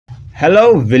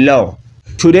Hello Willow.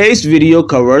 Today's video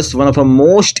covers one of the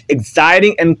most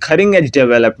exciting and cutting-edge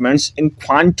developments in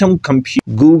quantum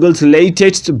computing, Google's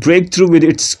latest breakthrough with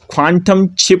its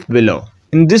quantum chip Willow.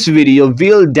 In this video,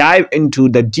 we'll dive into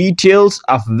the details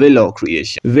of Willow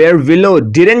creation, where Willow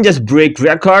didn't just break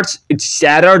records, it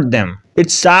shattered them. It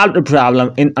solved a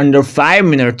problem in under 5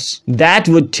 minutes that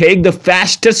would take the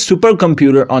fastest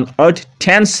supercomputer on Earth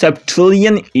 10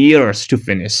 septillion years to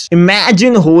finish.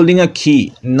 Imagine holding a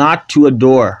key, not to a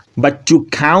door, but to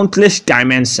countless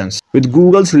dimensions. With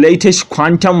Google's latest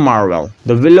quantum marvel,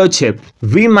 the Willow chip,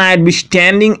 we might be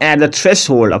standing at the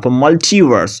threshold of a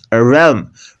multiverse, a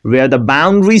realm where the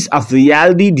boundaries of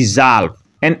reality dissolve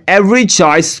and every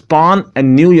choice spawn a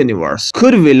new universe.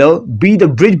 Could Willow be the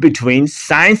bridge between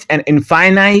science and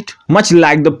infinite, much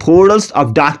like the portals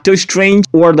of Doctor Strange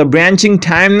or the branching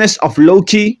timeless of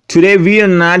Loki? Today we are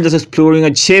not just exploring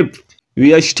a chip,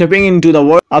 we are stepping into the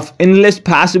world of endless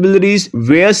possibilities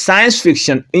where science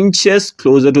fiction inches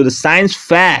closer to the science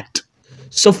fact.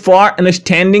 So for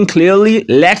understanding clearly,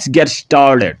 let's get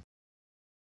started.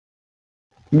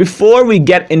 Before we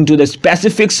get into the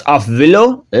specifics of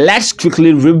Willow, let's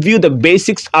quickly review the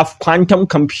basics of quantum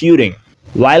computing.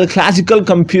 While classical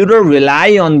computers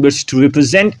rely on bits to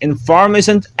represent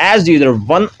information as either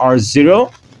 1 or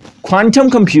 0, quantum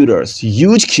computers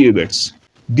use qubits.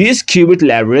 These qubits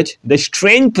leverage the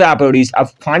strange properties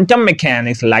of quantum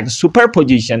mechanics like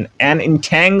superposition and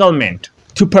entanglement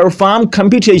to perform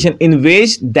computation in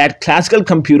ways that classical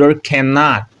computers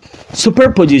cannot.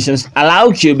 Superpositions allow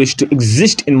qubits to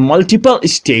exist in multiple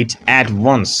states at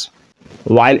once,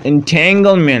 while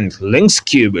entanglement links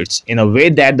qubits in a way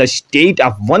that the state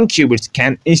of one qubit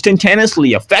can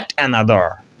instantaneously affect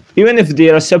another, even if they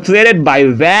are separated by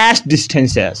vast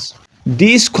distances.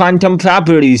 These quantum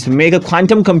properties make a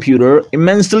quantum computer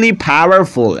immensely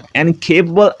powerful and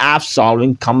capable of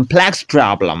solving complex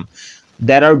problems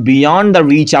that are beyond the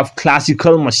reach of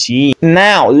classical machines.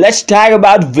 Now, let's talk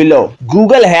about Willow.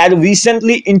 Google had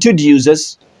recently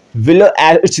introduced Willow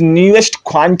as its newest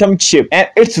quantum chip, and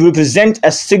it represents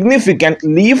a significant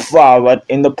leap forward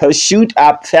in the pursuit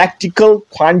of practical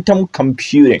quantum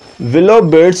computing. Willow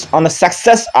builds on the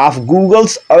success of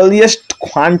Google's earliest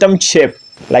quantum chip,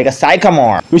 like a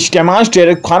Sycamore, which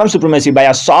demonstrated quantum supremacy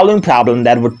by solving a problem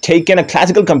that would take a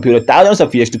classical computer thousands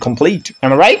of years to complete.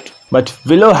 Am I right? But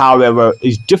Willow, however,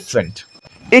 is different.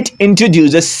 It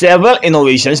introduces several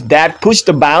innovations that push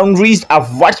the boundaries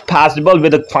of what's possible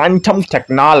with the quantum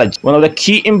technology. One of the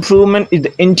key improvements is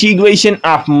the integration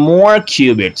of more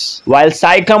qubits. While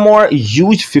Sycamore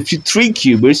used 53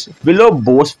 qubits, Willow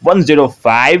boasts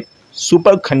 105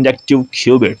 superconductive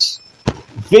qubits,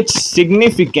 which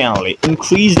significantly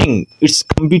increasing its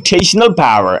computational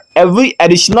power. Every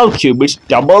additional qubit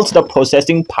doubles the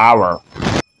processing power.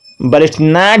 But it's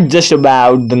not just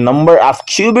about the number of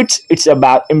qubits, it's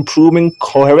about improving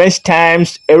coherence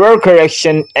times, error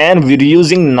correction, and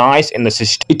reducing noise in the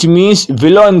system. It means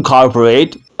Willow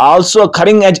incorporates also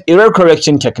cutting-edge error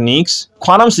correction techniques.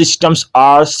 Quantum systems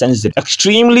are sensitive,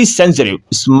 extremely sensitive.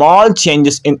 Small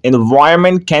changes in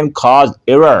environment can cause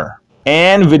error.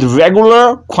 And with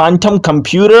regular quantum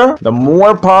computer, the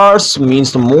more parts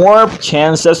means the more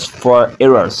chances for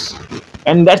errors.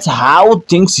 And that's how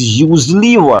things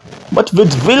usually work. But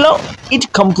with Willow,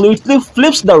 it completely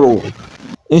flips the role.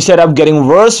 Instead of getting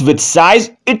worse with size,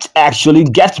 it actually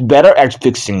gets better at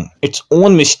fixing its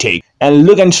own mistake. And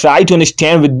look and try to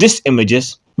understand with these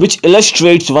images, which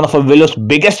illustrates one of Willow's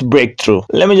biggest breakthrough.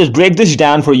 Let me just break this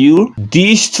down for you.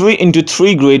 These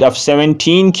 3x3 grid of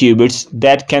 17 qubits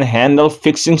that can handle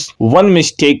fixing one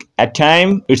mistake at a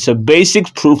time. It's a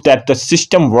basic proof that the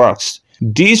system works.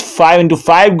 These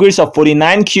 5x5 grids of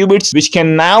 49 qubits, which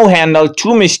can now handle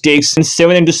 2 mistakes, and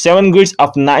 7x7 grids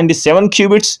of 97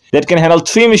 qubits that can handle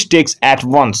 3 mistakes at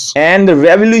once. And the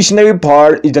revolutionary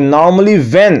part is that normally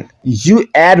when you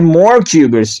add more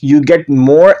qubits, you get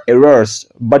more errors.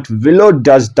 But Willow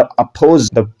does the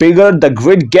opposite. The bigger the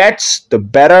grid gets, the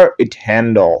better it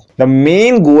handles. The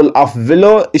main goal of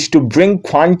Willow is to bring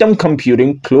quantum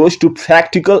computing close to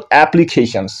practical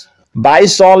applications by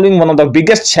solving one of the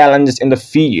biggest challenges in the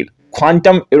field,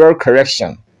 quantum error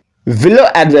correction. Willow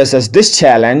addresses this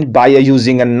challenge by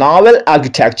using a novel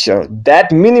architecture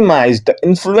that minimizes the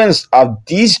influence of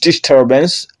these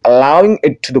disturbances, allowing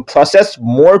it to process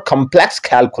more complex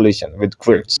calculations with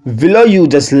grids. Willow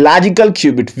uses logical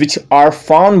qubits, which are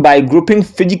found by grouping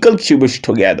physical qubits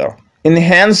together,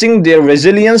 enhancing their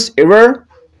resilience error.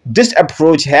 This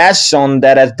approach has shown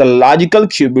that as the logical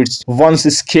qubits once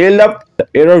scaled up, the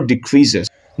error decreases.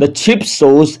 The chip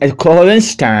shows a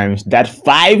coherence times that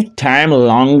 5 times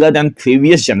longer than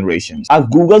previous generations of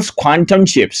Google's quantum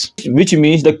chips, which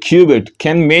means the qubit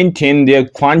can maintain their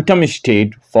quantum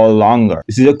state for longer.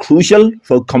 This is crucial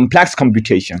for complex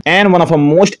computation. And one of the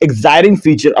most exciting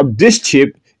features of this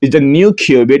chip is the new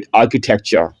qubit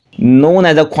architecture, known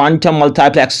as the quantum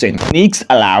multiplexing. Techniques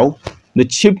allow the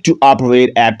chip to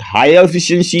operate at higher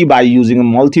efficiency by using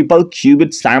multiple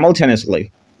qubits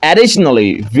simultaneously.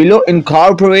 Additionally, Willow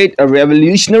incorporates a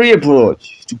revolutionary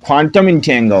approach to quantum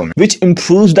entanglement, which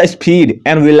improves the speed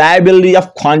and reliability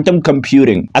of quantum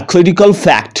computing, a critical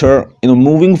factor in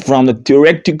moving from the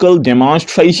theoretical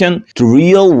demonstration to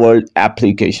real-world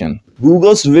application.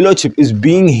 Google's Willow chip is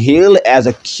being hailed as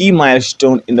a key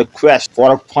milestone in the quest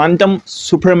for a quantum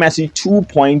supremacy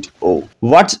 2.0,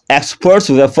 what experts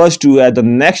refer to as the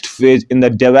next phase in the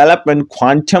development of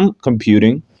quantum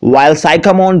computing. While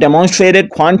Sycamore demonstrated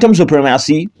quantum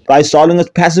supremacy by solving a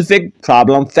specific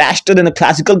problem faster than a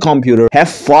classical computer,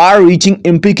 have far-reaching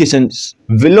implications.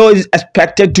 Willow is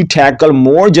expected to tackle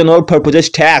more general-purpose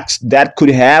tasks that could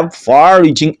have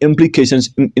far-reaching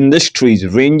implications in industries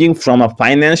ranging from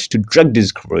finance to drug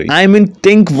discovery.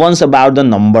 Think once about the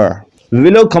number.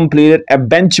 Willow completed a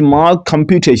benchmark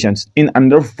computations in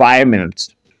under 5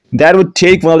 minutes. That would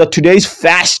take one of today's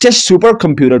fastest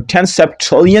supercomputer 10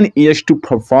 septillion years to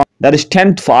perform. That is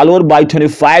 10 followed by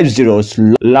 25 zeros,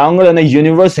 longer than the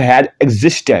universe had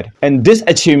existed. And this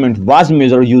achievement was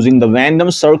measured using the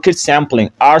random circuit sampling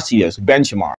 (RCS)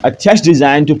 benchmark, a test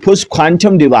designed to push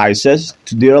quantum devices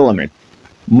to their limit.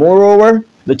 Moreover,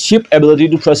 the chip's ability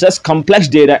to process complex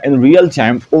data in real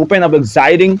time opens up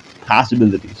exciting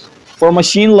possibilities. For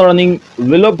machine learning,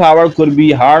 Willow power could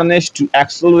be harnessed to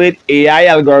accelerate AI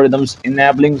algorithms,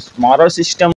 enabling smarter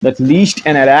systems that least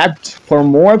and adapt for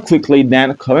more quickly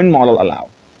than current model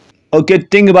allow. Okay,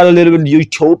 think about a little bit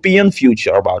utopian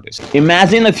future about this.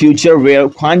 Imagine a future where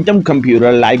quantum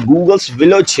computer like Google's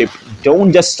Willow chip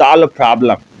don't just solve a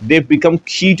problem, they become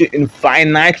key to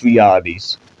infinite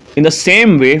realities. In the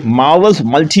same way, Marvel's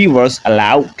multiverse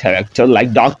allow characters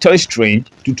like Doctor Strange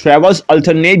to traverse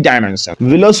alternate dimensions.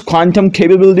 Willow's quantum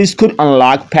capabilities could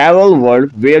unlock parallel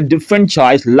worlds where different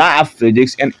choice, law of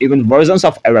physics, and even versions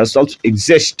of ourselves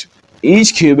exist.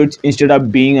 Each qubit, instead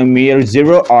of being a mere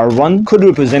 0 or 1, could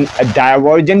represent a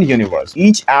divergent universe,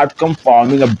 each outcome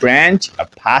forming a branch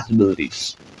of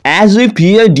possibilities. As we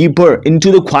peer deeper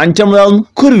into the quantum realm,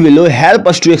 could Willow help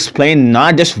us to explain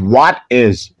not just what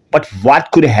is, but what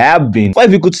could have been? What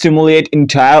if we could simulate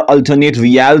entire alternate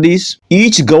realities,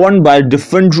 each governed by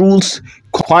different rules?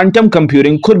 Quantum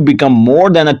computing could become more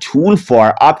than a tool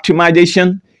for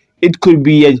optimization. It could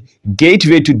be a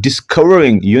gateway to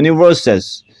discovering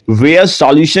universes where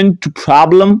solutions to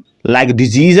problems like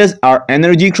diseases or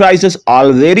energy crisis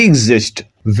already exist,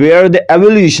 where the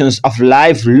evolutions of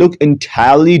life look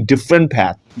entirely different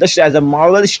paths. Just as the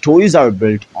Marvel stories are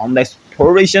built on the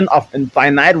exploration of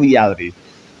infinite realities,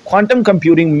 quantum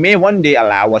computing may one day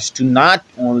allow us to not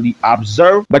only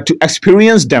observe but to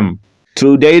experience them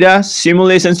through data,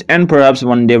 simulations, and perhaps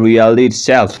one day reality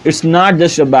itself. It's not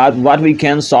just about what we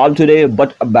can solve today,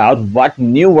 but about what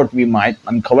we might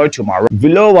uncover tomorrow.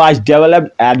 Willow was developed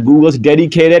at Google's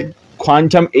dedicated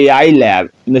quantum AI lab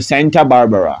in the Santa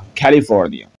Barbara,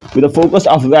 California, with a focus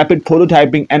of rapid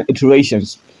prototyping and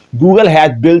iterations. Google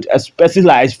has built a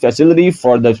specialized facility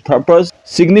for this purpose,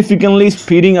 significantly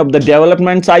speeding up the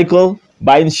development cycle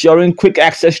by ensuring quick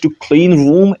access to clean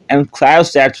room and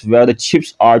cryosets where the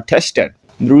chips are tested.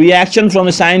 The reaction from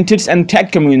the scientists and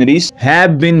tech communities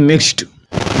have been mixed,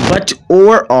 but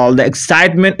overall the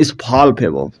excitement is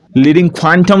palpable. Leading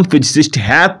quantum physicists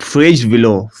have praised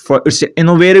Willow for its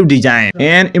innovative design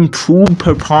and improved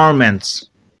performance.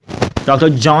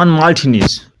 Dr. John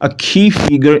Martinez, a key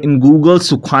figure in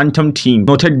Google's quantum team,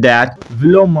 noted that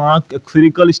Willow marked a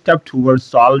critical step towards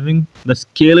solving the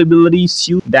scalability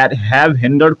issues that have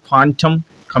hindered quantum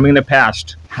coming in the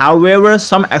past. However,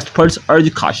 some experts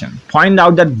urge caution, point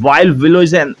out that while Willow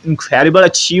is an incredible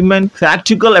achievement,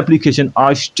 practical applications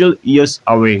are still years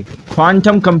away.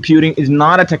 Quantum computing is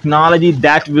not a technology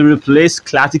that will replace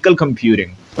classical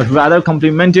computing, but rather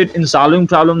complement it in solving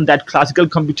problems that classical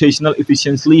computational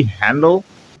efficiently handle.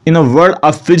 In a word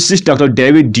of physicist Dr.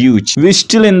 David Deutsch, we're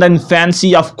still in the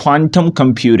infancy of quantum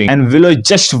computing, and Willow is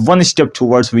just one step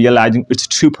towards realizing its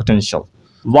true potential.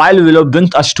 While Willow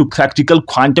brings us to practical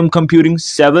quantum computing,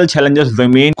 several challenges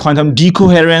remain: quantum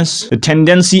decoherence, the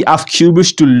tendency of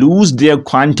qubits to lose their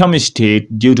quantum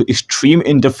state due to extreme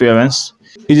interference,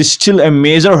 is still a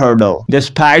major hurdle.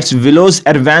 Despite Willow's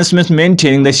advancements,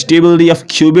 maintaining the stability of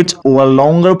qubits over a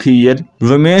longer period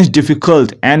remains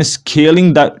difficult, and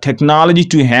scaling the technology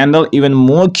to handle even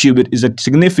more qubits is a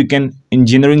significant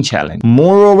engineering challenge.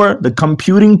 Moreover, the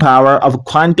computing power of a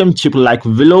quantum chip like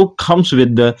Willow comes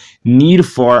with the need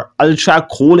for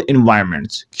ultra-cold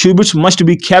environments. Qubits must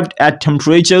be kept at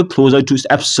temperature closer to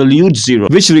absolute zero,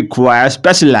 which requires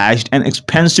specialized and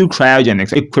expensive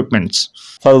cryogenics equipment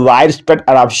for widespread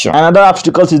adoption. Another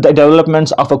obstacle is the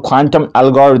development of a quantum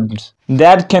algorithms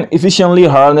that can efficiently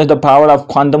harness the power of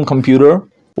quantum computer.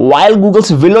 While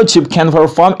Google's Willow chip can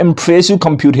perform impressive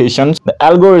computations, the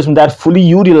algorithms that fully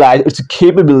utilize its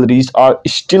capabilities are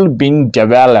still being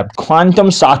developed.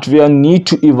 Quantum software needs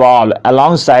to evolve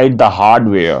alongside the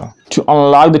hardware to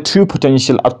unlock the true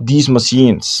potential of these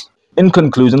machines. In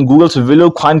conclusion, Google's Willow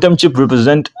quantum chip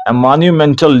represents a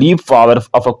monumental leap forward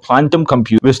of a quantum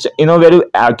computer with innovative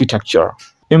architecture,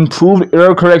 improved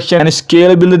error correction, and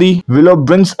scalability. Willow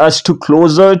brings us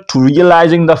closer to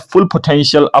realizing the full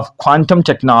potential of quantum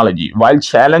technology. While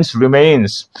challenge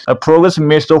remains, the progress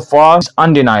made so far is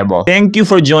undeniable. Thank you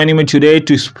for joining me today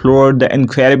to explore the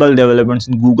incredible developments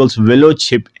in Google's Willow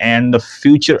chip and the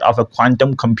future of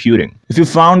quantum computing. If you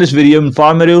found this video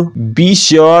informative, be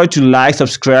sure to like,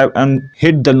 subscribe, and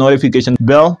hit the notification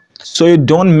bell so you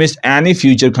don't miss any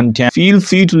future content. Feel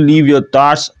free to leave your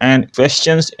thoughts and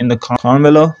questions in the comment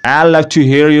below. I'd love to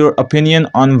hear your opinion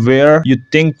on where you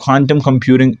think quantum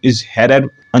computing is headed.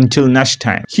 Until next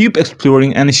time, keep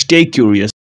exploring and stay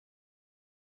curious.